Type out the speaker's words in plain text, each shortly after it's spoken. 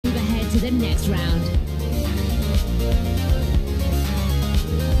to the next round.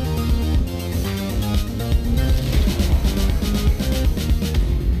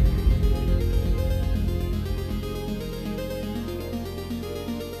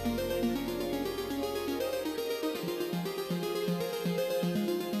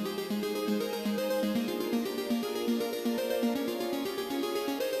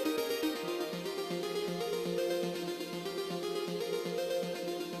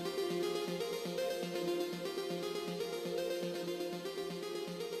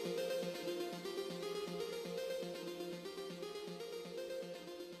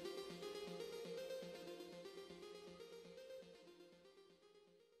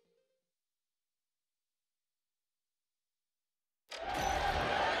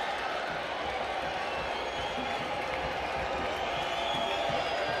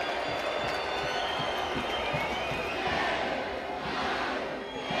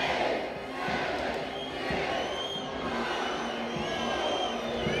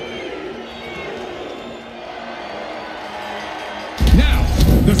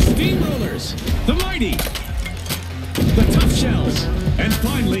 The Steamrollers, the Mighty, the Tough Shells, and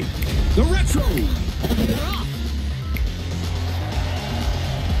finally, the Retro. They're off.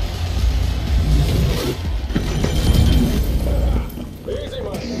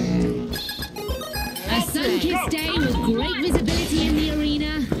 A sun-kissed day with great visibility in the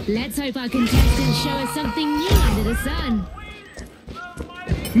arena. Let's hope our contestants show us something new under the sun.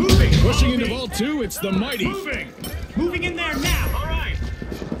 Moving, pushing into Vault 2, it's the Mighty. Moving in there now. All right.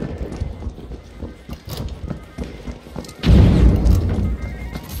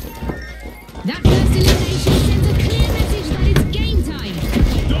 That first elimination sends a clear message that it's game time.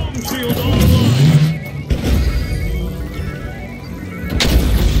 Dome shield online.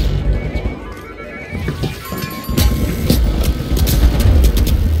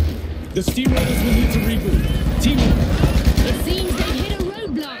 The Steamrollers will need to reboot. TIMMO. It seems they've hit a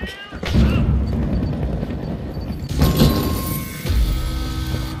roadblock.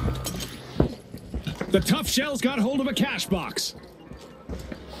 The Tough Shells got hold of a cash box.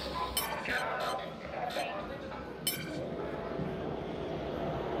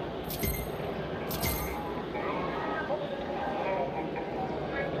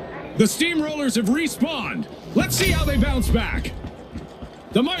 The Steamrollers have respawned. Let's see how they bounce back.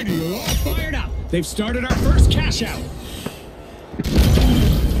 The Mighty are all fired up. They've started our first cash out.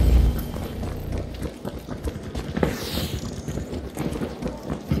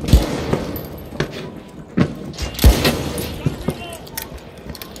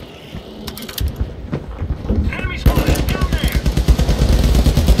 Enemy spotted down there.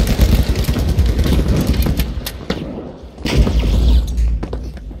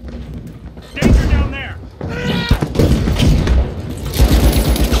 Danger down there.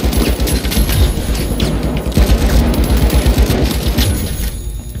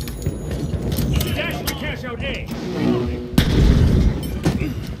 Dash to cash out A.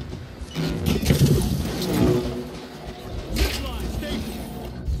 Zipline station.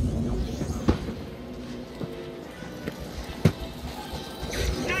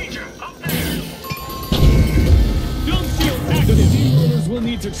 Danger up there. Dome shield The active. Steamrollers will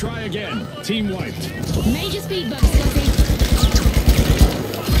need to try again. Team wiped. Major speed bump, Scotty.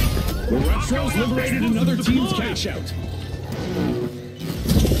 The Retros liberated another team's cash out.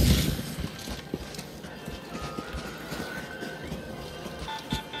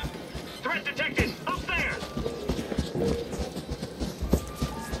 Threat detected. Upstairs.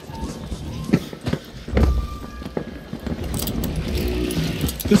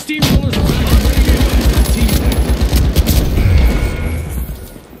 The Steamrollers are back and ready to hit. Team wiped.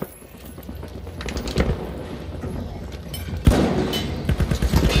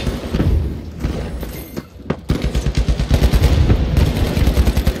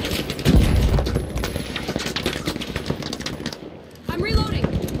 I'm reloading.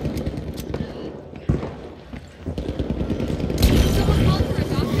 Someone called for a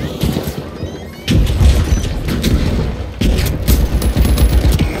doctor?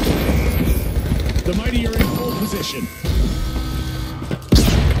 The Mighty are in pole position.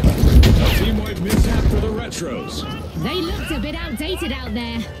 A team-wide mishap for the Retros. They looked a bit outdated out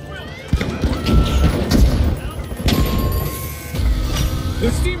there. The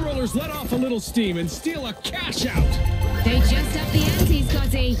Steamrollers let off a little steam and steal a cash out. They just upped the ante,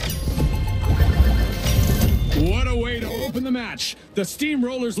 Scotty. What a way to open the match. The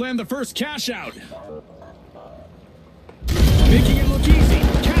Steamrollers land the first cash out. Making it look easy.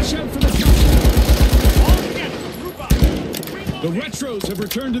 Cash out for the Tough. All together. Group up. The Retros have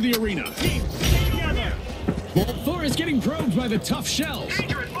returned to the arena. Team, stay together. Vault 4 is getting probed by the Tough Shells.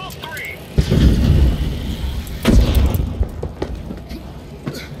 Danger at Vault 3.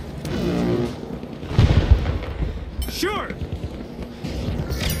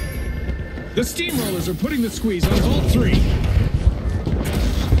 The steamrollers are putting the squeeze on Vault 3.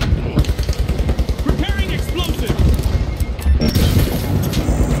 Preparing explosive.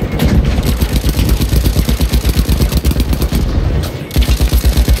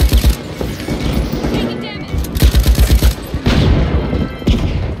 Taking damage.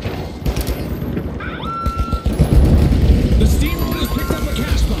 The steamrollers picked up a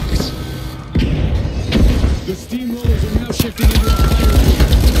cash box. The steamrollers are now shifting into a higher gear.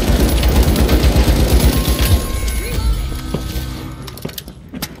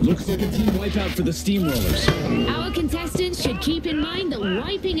 Looks like a team wipeout for the steamrollers. Our contestants should keep in mind that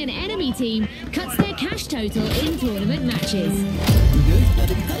wiping an enemy team cuts their cash total in tournament matches.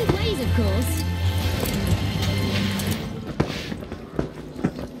 Both ways, of course.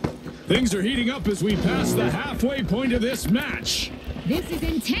 Things are heating up as we pass the halfway point of this match. This is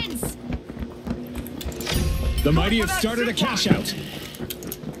intense. The Mighty have started a cash out.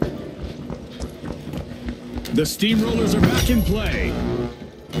 The steamrollers are back in play.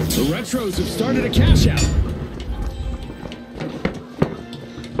 The Retros have started a cash out.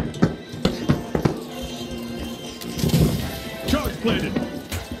 Charge planted.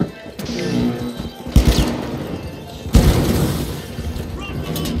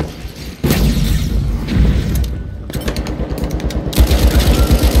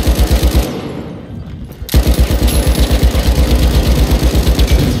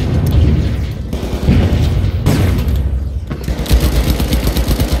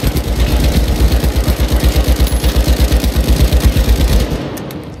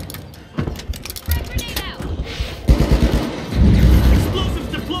 Explosives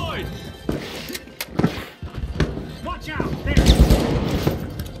deployed. Watch out. There.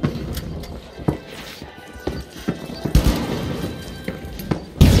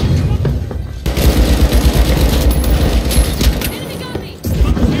 Enemy got me.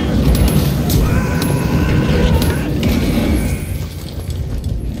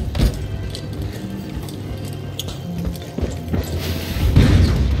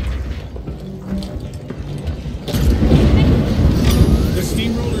 The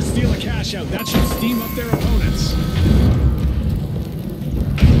steamrollers steal a cash out. That should steam up their opponents.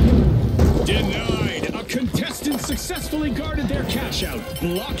 Denied. A contestant successfully guarded their cash out,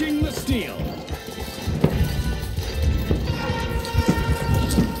 blocking the steal.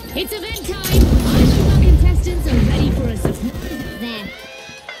 It's event time. I hope our contestants are ready for a surprise there.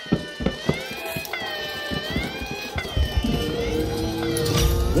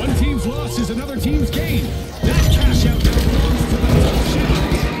 One team's loss is another team's gain. That cash out now belongs to the Alpacino.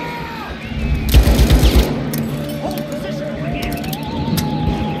 Hold position over here.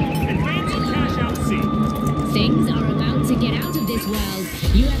 Advancing cash out C. Things are about to get out of this world.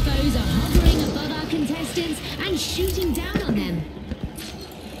 UFOs are hovering above our contestants and shooting down on them.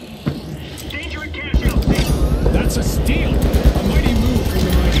 Danger in cash out C. That's a steal. A mighty move from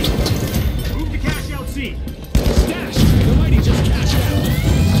the Mighty. Move to cash out C. Stash. The Mighty just cashed out.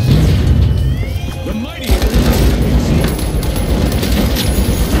 The Mighty eliminated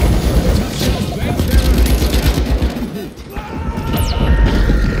the tough shells back there.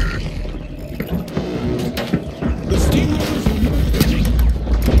 The steamrollers are moving.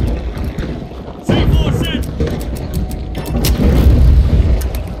 C4 set.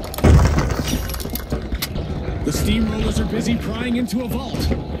 The steamrollers are busy prying into a vault.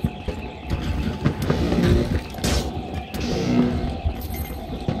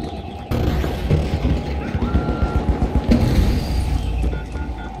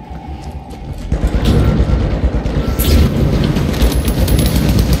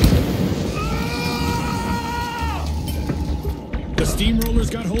 The steamrollers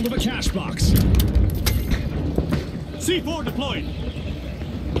got hold of a cash box. C4 deployed.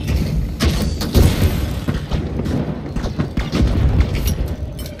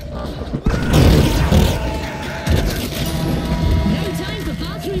 No time for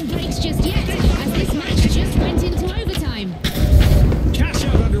bathroom breaks just yet, as this match just went into overtime. Cash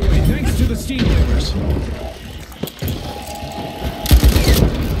out underway thanks to the steamrollers.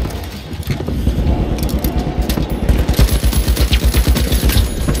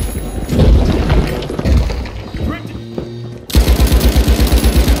 Threat.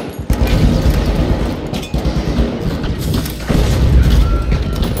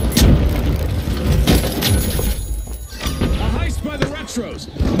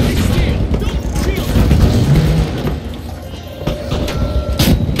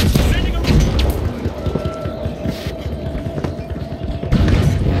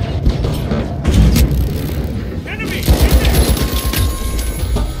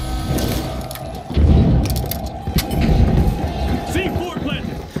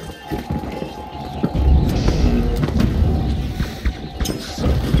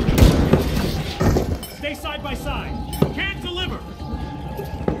 Stay side by side. Can't deliver.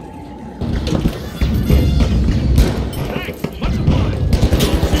 Thanks. Much obliged.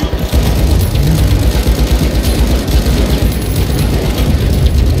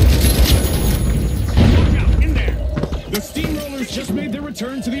 Look out, in there. The steamrollers just made their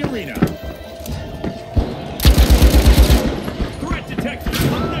return to the arena. Threat detected.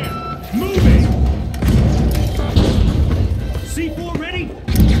 Up there. Moving. C4 ready?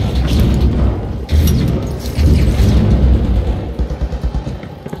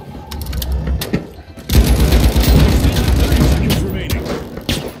 30 seconds remaining.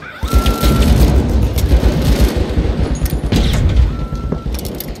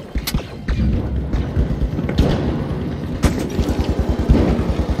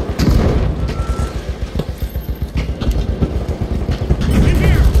 In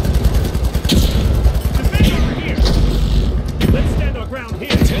here. Defend over here. Let's stand our ground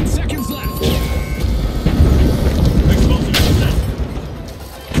here. 10 seconds left. Explosive set.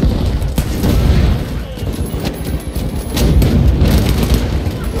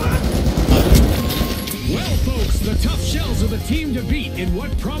 Well, folks, the tough shells are the team to beat in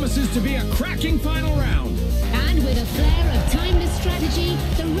what promises to be a cracking final round. And with a flair of timeless strategy,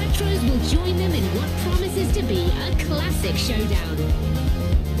 the Retros will join them in what promises to be a classic showdown.